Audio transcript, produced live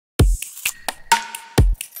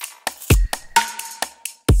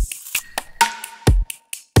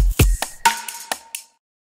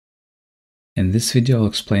In this video I'll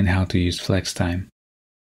explain how to use FlexTime.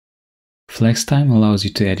 FlexTime allows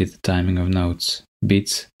you to edit the timing of notes,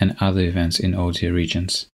 beats, and other events in audio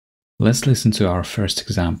regions. Let's listen to our first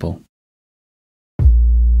example.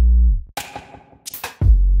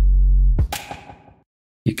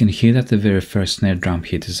 You can hear that the very first snare drum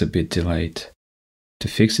hit is a bit delayed. To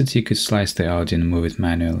fix it, you could slice the audio and move it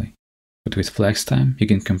manually. But with FlexTime, you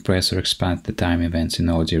can compress or expand the time events in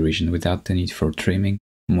audio region without the need for trimming,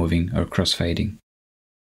 moving, or crossfading.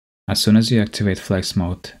 As soon as you activate Flex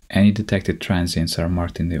mode, any detected transients are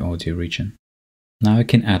marked in the audio region. Now you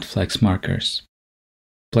can add flex markers.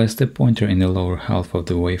 Place the pointer in the lower half of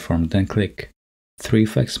the waveform, then click. 3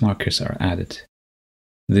 flex markers are added.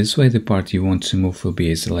 This way the part you want to move will be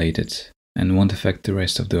isolated and won't affect the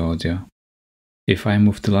rest of the audio. If I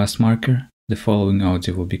move the last marker, the following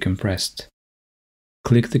audio will be compressed.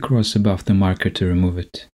 Click the cross above the marker to remove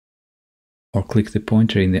it, or click the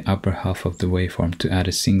pointer in the upper half of the waveform to add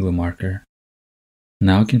a single marker.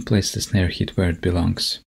 Now I can place the snare hit where it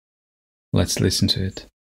belongs. Let's listen to it.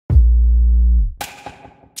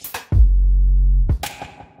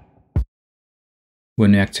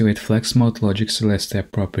 When you activate Flex mode, Logic selects the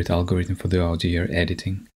appropriate algorithm for the audio you're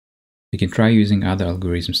editing. You can try using other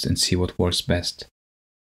algorithms and see what works best.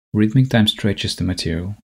 Rhythmic time stretches the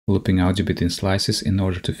material, looping audio between slices in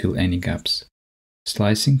order to fill any gaps.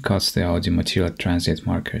 Slicing cuts the audio material at transient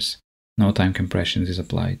markers. No time compression is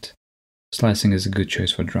applied. Slicing is a good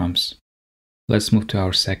choice for drums. Let's move to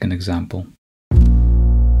our second example.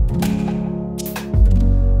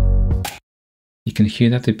 You can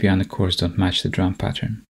hear that the piano chords don't match the drum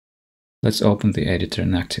pattern. Let's open the editor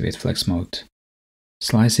and activate Flex mode.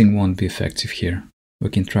 Slicing won't be effective here. We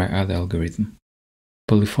can try other algorithm.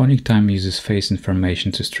 Polyphonic time uses phase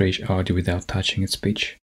information to stretch audio without touching its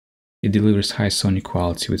pitch. It delivers high sonic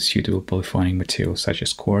quality with suitable polyphonic material such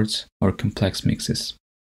as chords or complex mixes.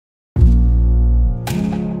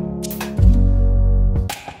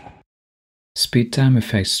 Speed time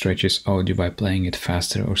effect stretches audio by playing it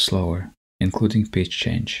faster or slower, including pitch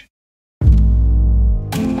change.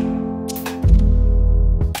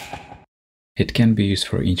 It can be used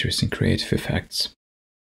for interesting creative effects.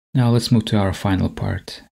 Now let's move to our final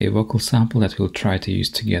part, a vocal sample that we'll try to use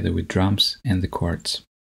together with drums and the chords.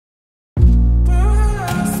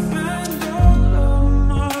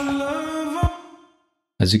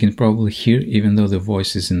 As you can probably hear, even though the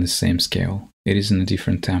voice is in the same scale, it is in a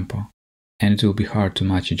different tempo, and it will be hard to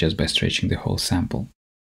match it just by stretching the whole sample.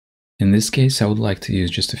 In this case, I would like to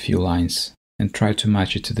use just a few lines, and try to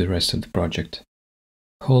match it to the rest of the project.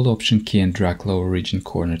 Hold Option key and drag lower region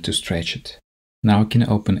corner to stretch it. Now I can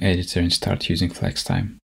open Editor and start using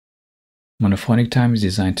FlexTime. Monophonic time is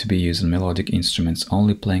designed to be used on melodic instruments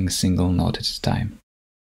only playing a single note at a time.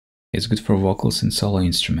 It's good for vocals and solo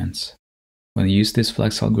instruments. When you use this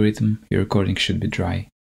Flex algorithm, your recording should be dry.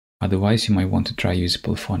 Otherwise you might want to try using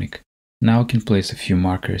polyphonic. Now I can place a few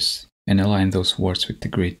markers and align those words with the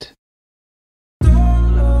grid.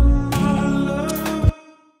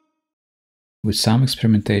 With some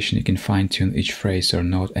experimentation you can fine-tune each phrase or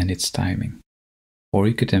note and its timing. Or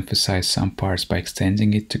you could emphasize some parts by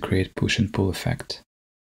extending it to create push and pull effect.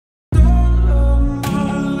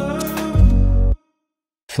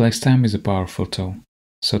 FlexTime is a powerful tool,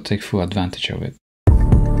 so take full advantage of it.